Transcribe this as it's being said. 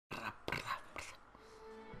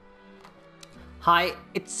Hi,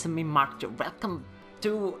 it's me, Mark. Welcome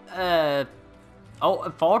to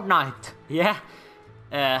Fortnite. Yeah,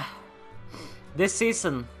 uh, this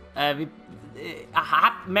season. Merry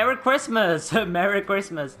Christmas, Merry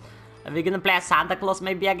Christmas. We're gonna play as Santa Claus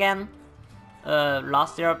maybe again.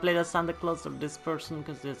 Last year I played as Santa Claus or this person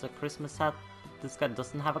because there's a Christmas hat. This guy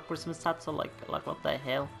doesn't have a Christmas hat, so like what the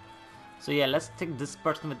hell? So yeah, let's take this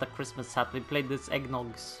person with the Christmas hat. We played this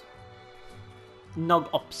Nog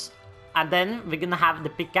Ops. And then we're gonna have the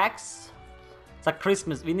pickaxe. It's a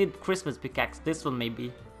Christmas. We need Christmas pickaxe. This one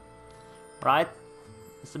maybe. Right?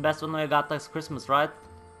 It's the best one I got this Christmas, right?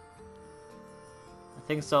 I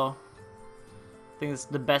think so. I think it's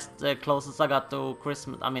the best, closest I got to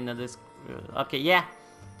Christmas. I mean, this. Okay, yeah.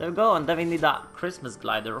 There we go. And then we need a Christmas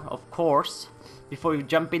glider, of course. Before you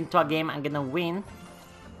jump into a game, I'm gonna win.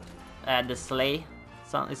 The sleigh.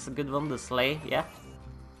 So it's a good one. The sleigh. Yeah.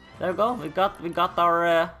 There we go. We got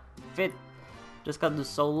our. Fit. Just gotta do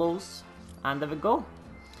solos, and there we go.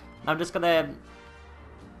 I'm just gonna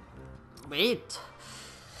wait.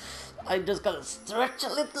 I just gotta stretch a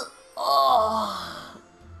little. Oh.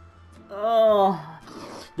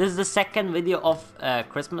 This is the second video of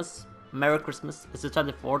Christmas. Merry Christmas. It's the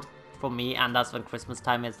 24th for me, and that's when Christmas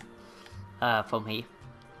time is for me,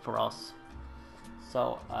 for us.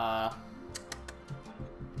 So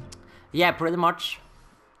yeah, pretty much.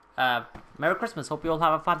 Merry Christmas, hope you all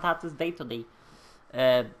have a fantastic day today.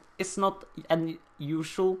 It's not an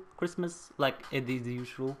usual Christmas like it is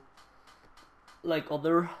usual, like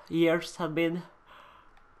other years have been.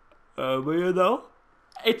 But you know,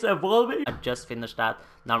 it's evolving. I just finished that,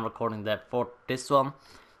 now I'm recording for this one.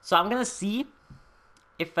 So I'm gonna see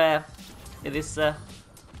if it is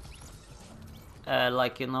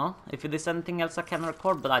like, you know, if it is anything else I can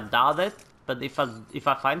record, but I doubt it. But if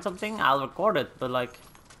I find something, I'll record it, but like,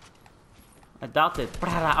 I doubt it.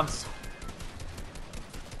 I'm so...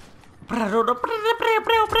 Look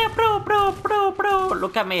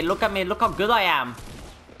at me, look at me, look how good I am.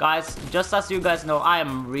 Guys, just as you guys know, I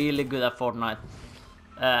am really good at Fortnite.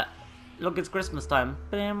 Look, it's Christmas time.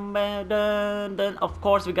 Of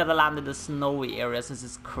course we gotta land in the snowy area since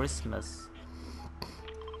it's Christmas.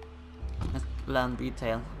 Let's land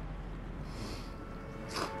detail.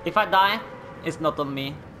 If I die, it's not on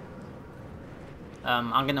me.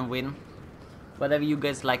 I'm gonna win. Whether you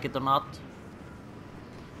guys like it or not.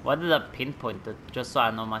 Why did I pinpoint it? Just so I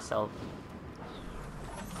know myself.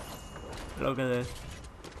 Look at this.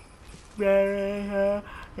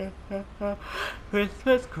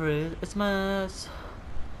 Christmas, Christmas.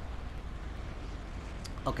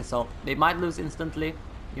 Okay, so they might lose instantly.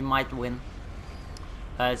 You might win.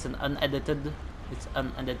 It's an unedited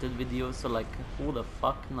video, so like, who the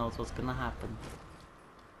fuck knows what's gonna happen?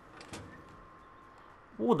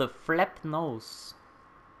 Who the flip knows?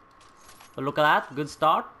 But look at that, good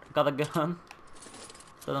start. Got a gun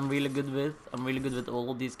that I'm really good with. I'm really good with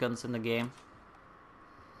all of these guns in the game.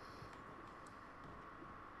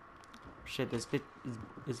 Shit, there's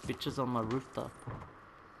bitches on my rooftop.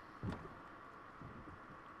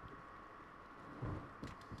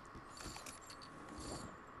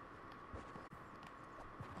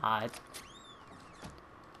 Alright.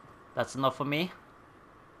 That's enough for me.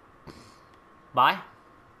 Bye.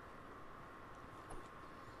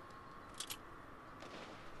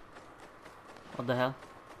 What the hell?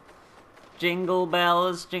 Jingle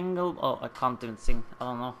bells, jingle... Oh, I can't even sing. I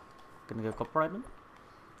don't know. Gonna get copyrighted?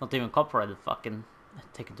 Not even copyrighted, fucking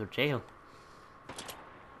taken to jail.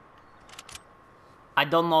 I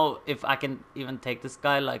don't know if I can even take this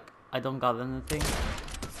guy, like, I don't got anything.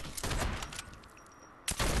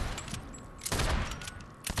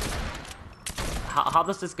 How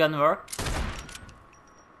does this gun work?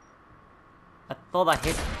 I thought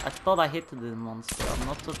I hit the monster. I'm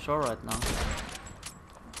not so sure right now.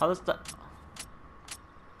 How does that...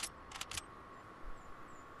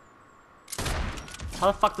 How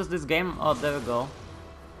the fuck does this game... Oh, there we go.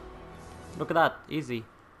 Look at that. Easy.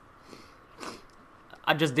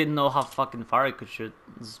 I just didn't know how fucking far I could shoot.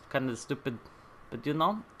 It's kind of stupid. But you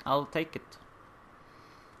know, I'll take it.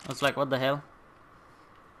 I was like, what the hell?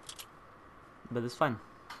 But it's fine.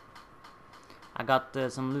 I got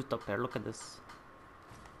some loot up here. Look at this.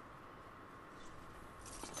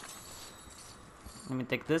 Let me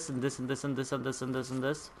take this and this and this and this and this and this and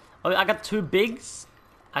this. Oh, I got two bigs.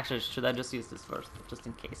 Actually, should I just use this first? Just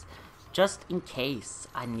in case. Just in case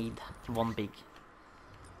I need one big.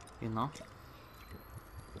 You know?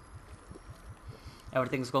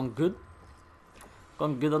 Everything's going good.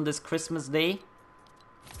 Going good on this Christmas day.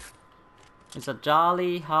 It's a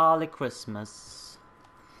jolly, holly Christmas.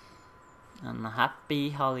 And a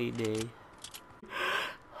happy holiday.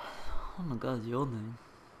 Oh my god, yawning.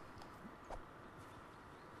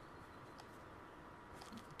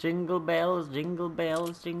 Jingle bells,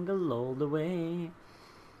 jingle all the way.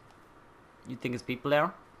 You think it's people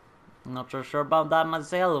there? I'm not so sure about that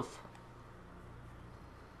myself.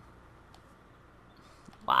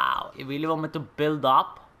 Wow, you really want me to build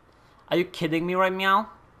up? Are you kidding me right now?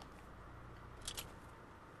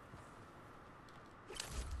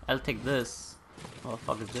 I'll take this. What the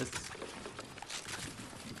fuck is this?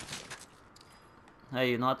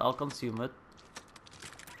 Hey, you know what? I'll consume it.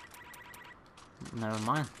 Never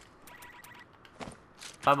mind.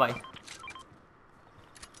 Bye bye.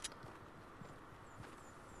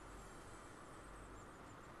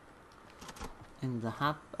 In the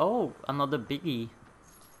hat. Oh, another biggie.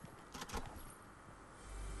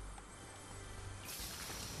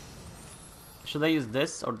 Should I use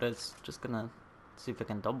this or this? Just gonna see if I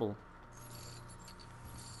can double.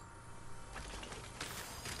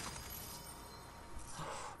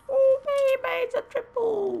 Oh baby, it's a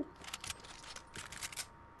triple.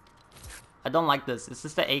 I don't like this. Is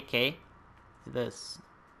this the AK? This.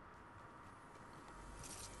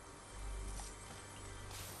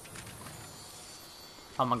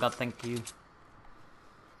 Oh my god, thank you.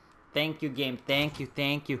 Thank you, game. Thank you,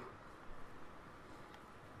 thank you.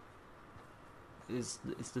 Is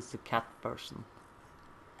this the cat person?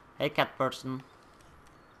 Hey, cat person.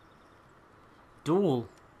 Duel.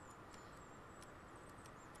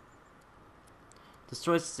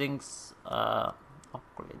 Destroy things.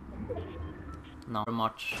 Upgrade. Not very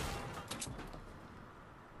much.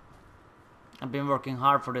 I've been working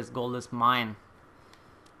hard for this goal. Is mine.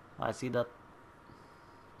 I see that.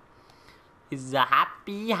 It's a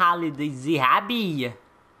happy holiday. The happy. I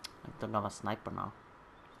don't have a sniper now.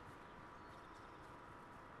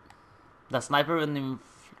 The sniper wouldn't even.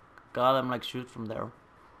 God, I'm like shoot from there.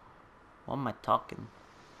 What am I talking?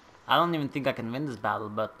 I don't even think I can win this battle,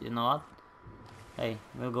 but you know what? Hey,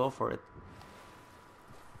 we'll go for it.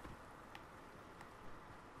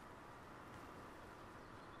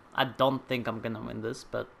 I don't think I'm gonna win this,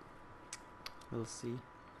 but we'll see.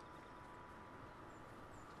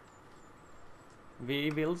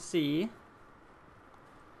 We will see.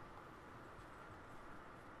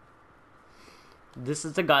 This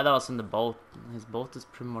is the guy that was in the boat. His boat is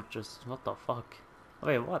pretty much just... What the fuck?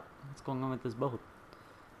 Wait, what? What's going on with this boat?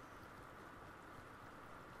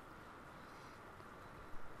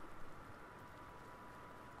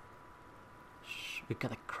 Shh, we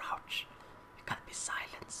gotta crouch. We gotta be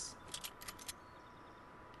silence.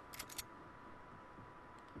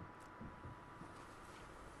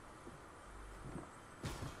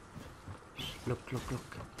 Shh, look, look,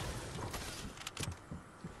 look.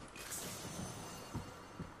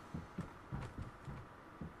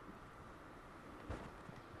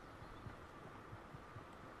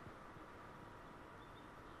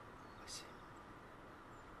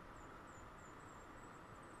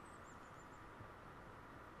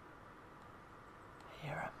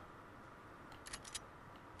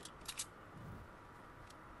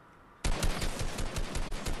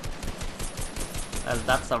 Well,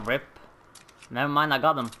 that's a rip. Never mind, I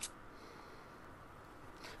got him.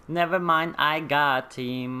 Never mind, I got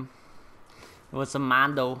him. It was a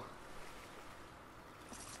Mando.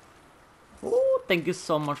 Oh, thank you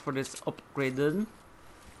so much for this upgraded.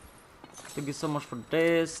 Thank you so much for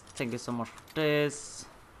this. Thank you so much for this.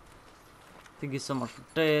 Thank you so much for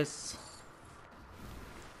this.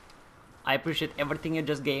 I appreciate everything you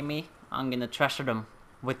just gave me. I'm gonna treasure them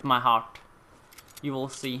with my heart. You will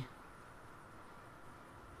see.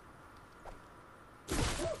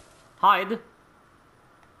 Hide. I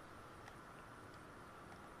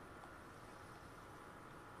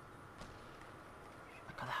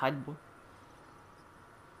gotta hide, boy.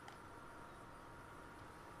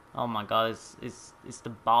 Oh my god, it's the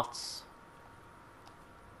bots.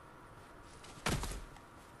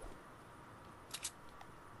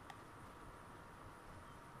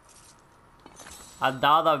 I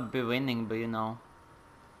doubt I'd be winning, but you know.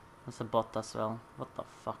 That's a bot as well. What the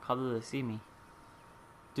fuck? How do they see me?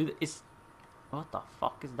 Dude, it's... What the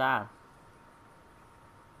fuck is that?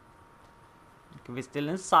 Okay, we're still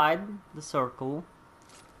inside the circle.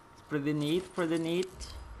 It's pretty neat, pretty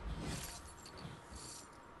neat.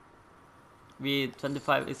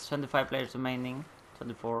 It's 25 players remaining.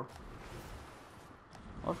 24.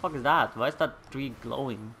 What the fuck is that? Why is that tree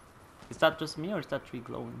glowing? Is that just me or is that tree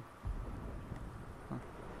glowing? Huh.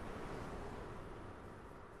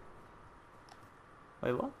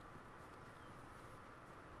 Wait, what?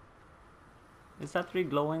 Is that tree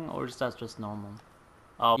glowing or is that just normal?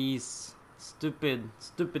 Oh, he's stupid,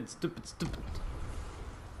 stupid, stupid, stupid.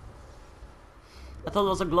 I thought it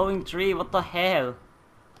was a glowing tree, what the hell?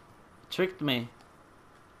 Tricked me.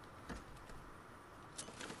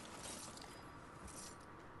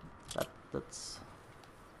 That's...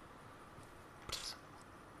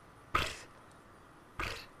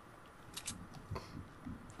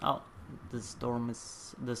 Oh, the storm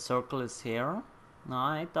is... the circle is here.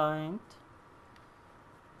 No, it ain't.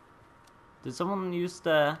 Did someone use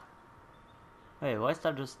the... Wait, why is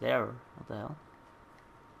that just there? What the hell?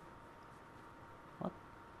 What?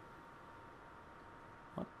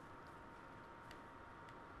 What?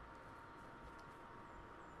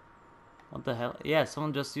 What the hell? Yeah,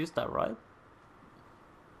 someone just used that, right?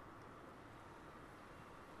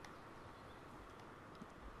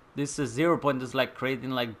 This 0 point is like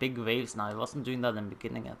creating like big waves now. It wasn't doing that in the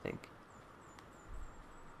beginning, I think.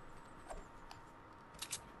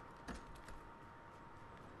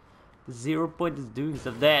 The 0 point is doing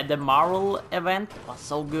stuff. The Marvel event was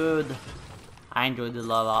so good. I enjoyed it a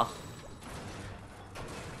lot.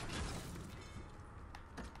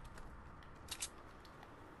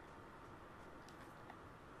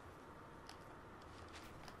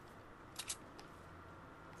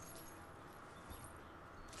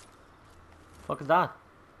 Fuck is that?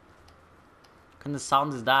 What kind of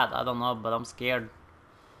sound is that? I don't know, but I'm scared.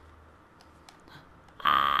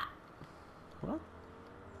 Ah. What?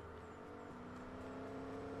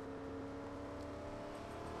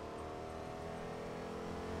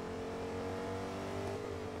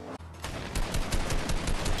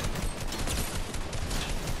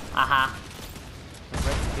 Aha.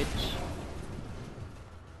 Red bitch.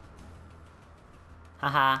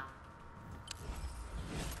 Haha.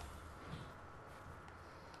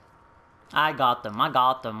 I got them, I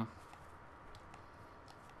got them.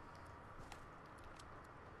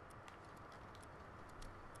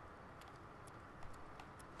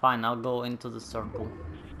 Fine, I'll go into the circle.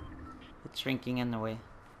 It's shrinking anyway.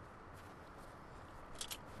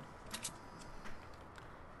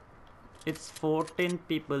 It's 14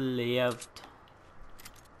 people left.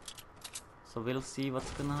 So we'll see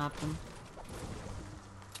what's gonna happen.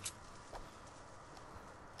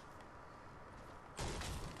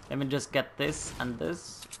 Let me just get this and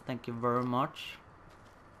this. Thank you very much.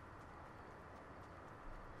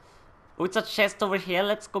 Oh, it's a chest over here.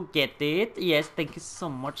 Let's go get it. Yes, thank you so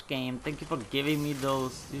much, game. Thank you for giving me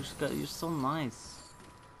those. You're so nice.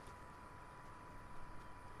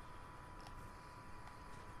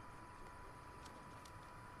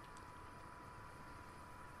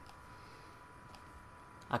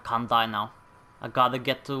 I can't die now. I gotta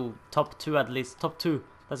get to top 2 at least. Top 2.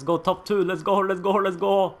 Let's go top 2. Let's go, let's go, let's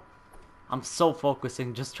go. I'm so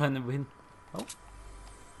focusing, just trying to win. Oh.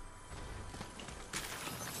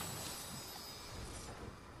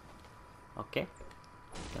 Okay.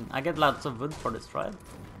 Can I get lots of wood for this, right? I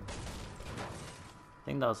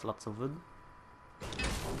think that was lots of wood.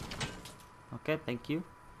 Okay, thank you.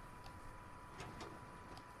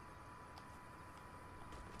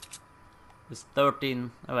 It's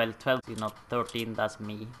 13, well 12, not 13, that's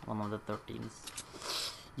me, one of the 13s.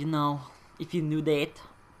 You know, if you knew that.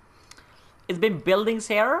 It's been buildings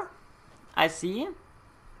here, I see.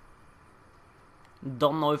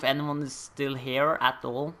 Don't know if anyone is still here at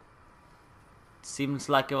all. Seems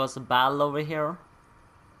like it was a battle over here.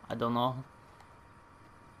 I don't know.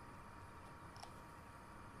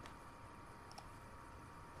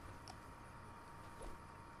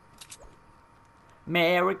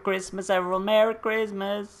 Merry Christmas, everyone! Merry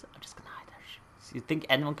Christmas! I'm just gonna hide there. So you think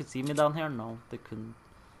anyone could see me down here? No, they couldn't.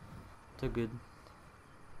 Too good.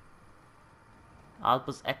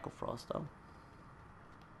 Outpost Echo Frost though.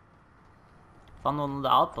 Found one of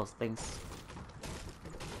the outpost things.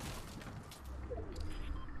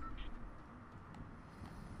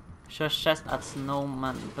 Just chest at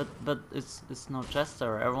Snowman, but it's no chest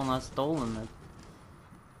there. Everyone has stolen it.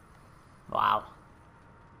 Wow.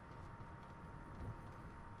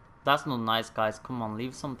 That's not nice, guys. Come on,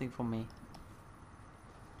 leave something for me.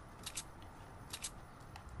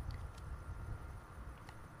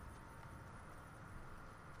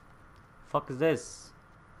 Fuck is this?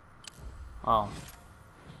 Oh.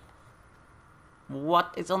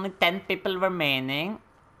 What? It's only 10 people remaining.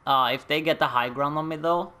 If they get the high ground on me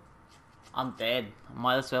though, I'm dead.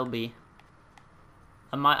 Might as well be.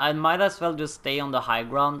 I might as well just stay on the high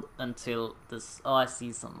ground until this. Oh, I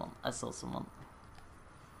see someone. I saw someone.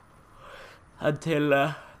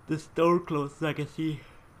 Until the store closes, I can see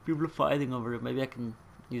people fighting over it. Maybe I can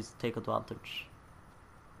take advantage.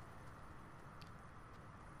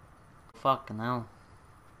 Fucking hell.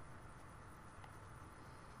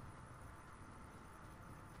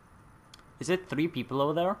 Is it 3 people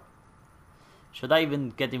over there? Should I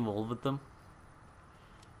even get involved with them?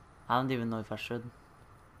 I don't even know if I should.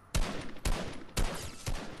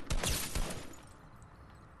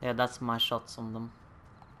 Yeah, that's my shots on them.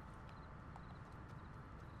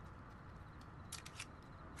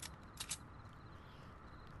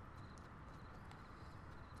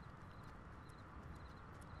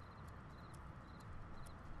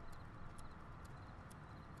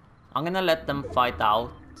 I'm gonna let them fight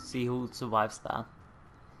out, see who survives that.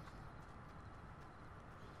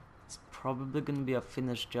 It's probably gonna be a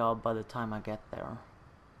finished job by the time I get there.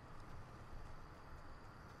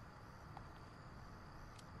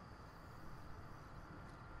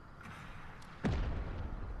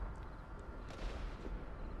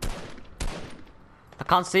 I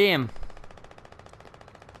can't see him.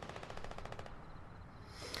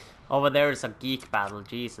 Over there is a geek battle,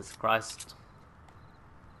 Jesus Christ.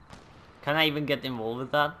 Can I even get involved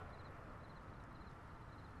with that?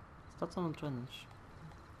 Is that someone trying to...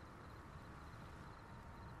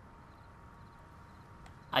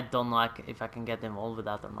 I don't know if I can get involved with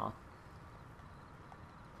that or not.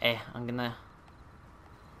 I'm gonna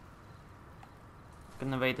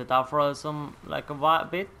wait it out for some, like a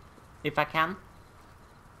bit, if I can.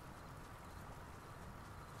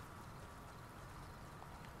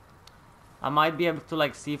 I might be able to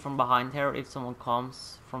like see from behind here if someone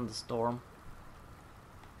comes from the storm.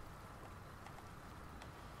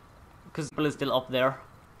 Because people is still up there.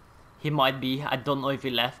 He might be, I don't know if he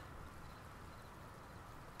left.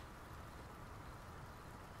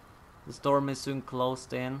 The storm is soon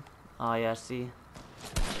closed in. Oh yeah, see.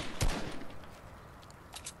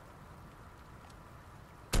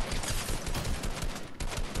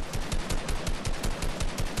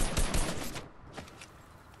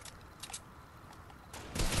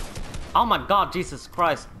 Oh my god, Jesus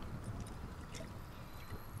Christ.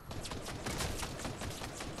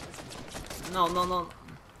 No, no, no.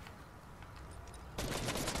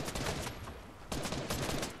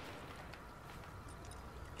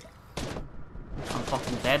 I'm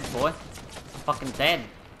fucking dead, boy. I'm fucking dead.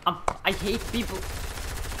 I hate people.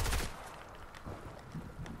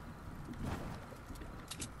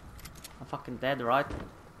 I'm fucking dead, right?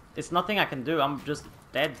 There's nothing I can do, I'm just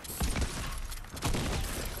dead.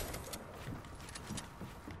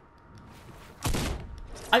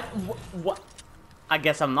 What? I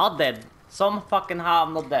guess I'm not dead. Some fucking how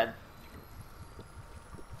I'm not dead.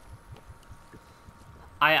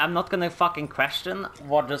 I'm not gonna fucking question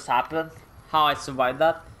what just happened, how I survived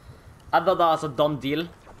that. I thought that was a done deal.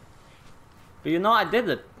 But you know, I did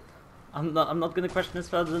it. I'm not gonna question this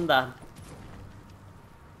further than that.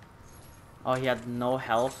 Oh, he had no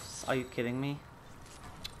health. Are you kidding me?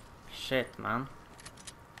 Shit, man.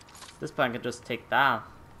 This point I can just take that.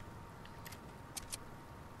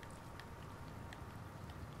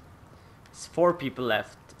 It's 4 people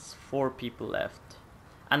left. It's 4 people left.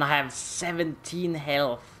 And I have 17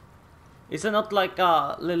 health. Is there not like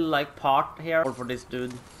a little like part here for this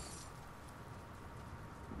dude?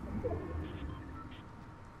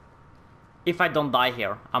 If I don't die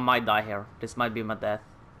here, I might die here. This might be my death.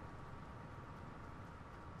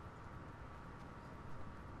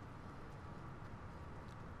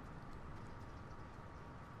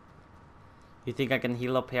 You think I can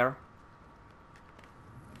heal up here?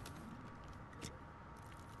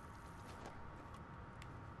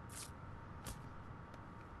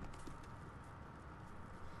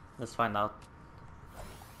 Let's find out.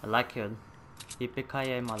 I like it.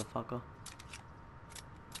 Yippee-ki-yay, motherfucker.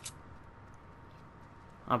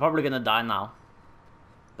 I'm probably gonna die now.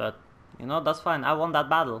 But, you know, that's fine. I won that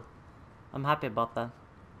battle. I'm happy about that.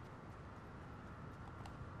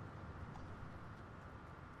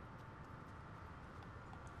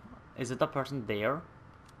 Is it a person there?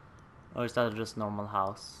 Or is that just normal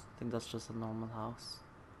house? I think that's just a normal house.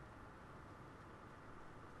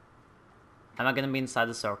 Am I gonna be inside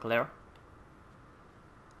the circle here?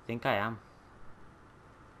 I think I am.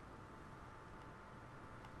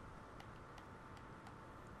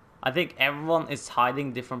 I think everyone is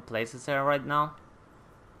hiding different places here right now.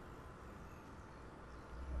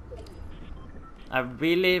 I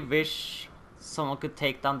really wish someone could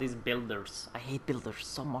take down these builders. I hate builders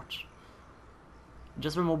so much.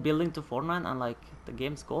 Just remove building to Fortnite and like the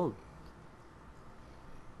game's gold.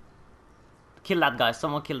 Kill that guy,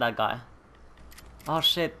 someone kill that guy. Oh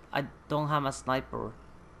shit, I don't have a sniper.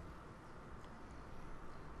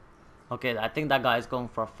 Okay, I think that guy is going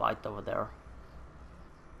for a fight over there.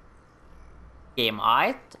 Game,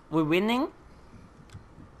 alright? We're winning.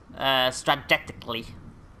 Strategically.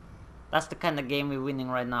 That's the kind of game we're winning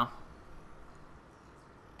right now.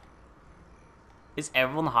 Is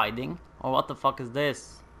everyone hiding? Or what the fuck is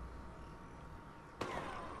this?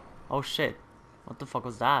 Oh shit. What the fuck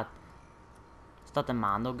was that? Is that a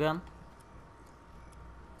Mando gun?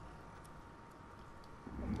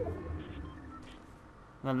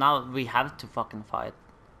 Well, now we have to fucking fight.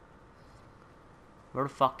 Where the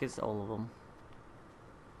fuck is all of them?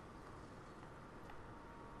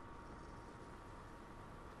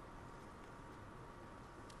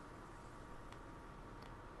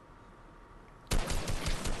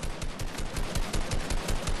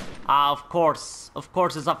 Ah, of course. Of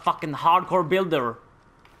course, it's a fucking hardcore builder.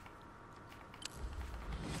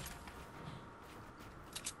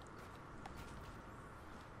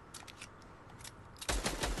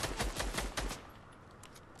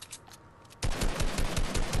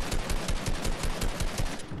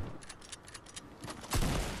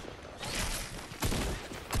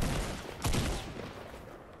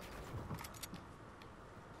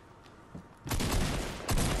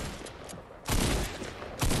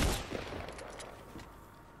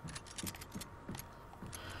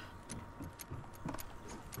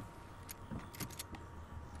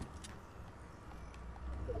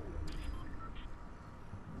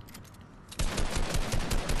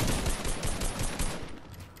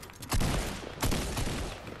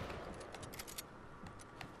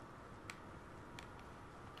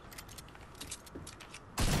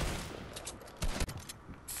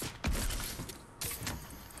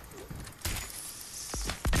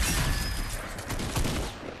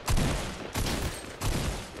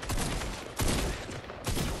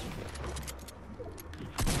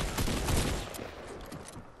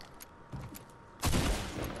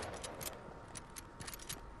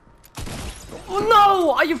 Oh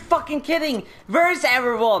no! Are you fucking kidding? Where is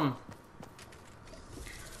everyone?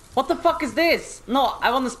 What the fuck is this? No, I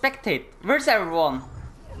want to spectate. Where's everyone?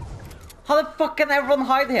 How the fuck can everyone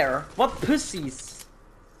hide here? What pussies?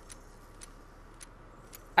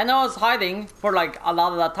 I know I was hiding for like a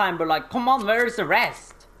lot of that time, but like, come on, where is the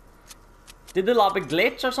rest? Did the lobby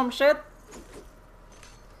glitch or some shit?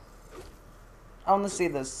 I want to see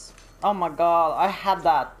this. Oh my god, I had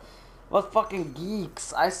that. What fucking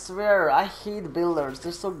geeks, I swear, I hate builders,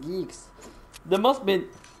 they're so geeks. They must be...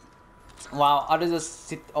 Wow, are they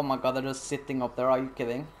just oh my god, they're just sitting up there, are you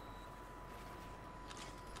kidding?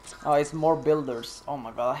 Oh, it's more builders. Oh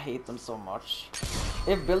my god, I hate them so much.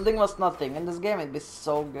 If building was nothing in this game, it'd be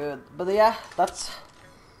so good. But yeah, that's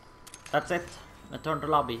it. Return to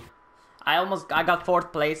lobby. I got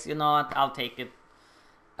 4th place, you know what, I'll take it.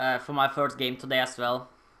 For my first game today as well,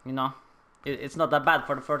 you know. It's not that bad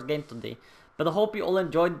for the first game today. But I hope you all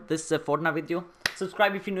enjoyed this Fortnite video.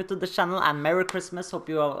 Subscribe if you're new to the channel, and Merry Christmas. Hope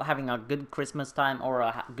you're all having a good Christmas time or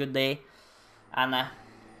a good day. And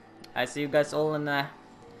I see you guys all in the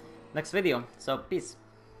next video. So peace.